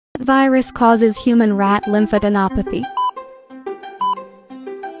virus causes human rat lymphadenopathy?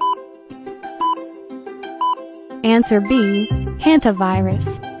 Answer B. Hantavirus.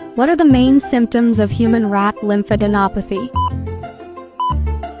 What are the main symptoms of human rat lymphadenopathy?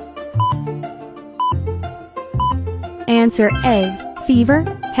 Answer A. Fever,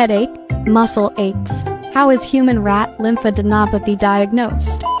 headache, muscle aches. How is human rat lymphadenopathy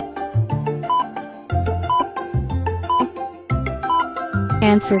diagnosed?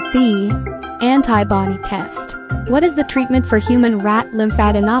 Answer B. Antibody test. What is the treatment for human rat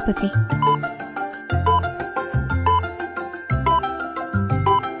lymphadenopathy?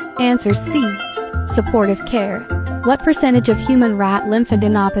 Answer C. Supportive care. What percentage of human rat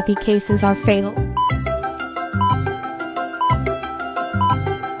lymphadenopathy cases are fatal?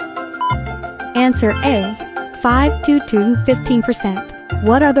 Answer A. 5 to 15%.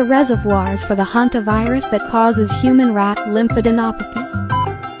 What are the reservoirs for the hantavirus that causes human rat lymphadenopathy?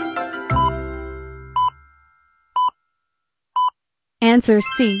 Answer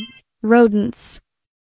C. Rodents.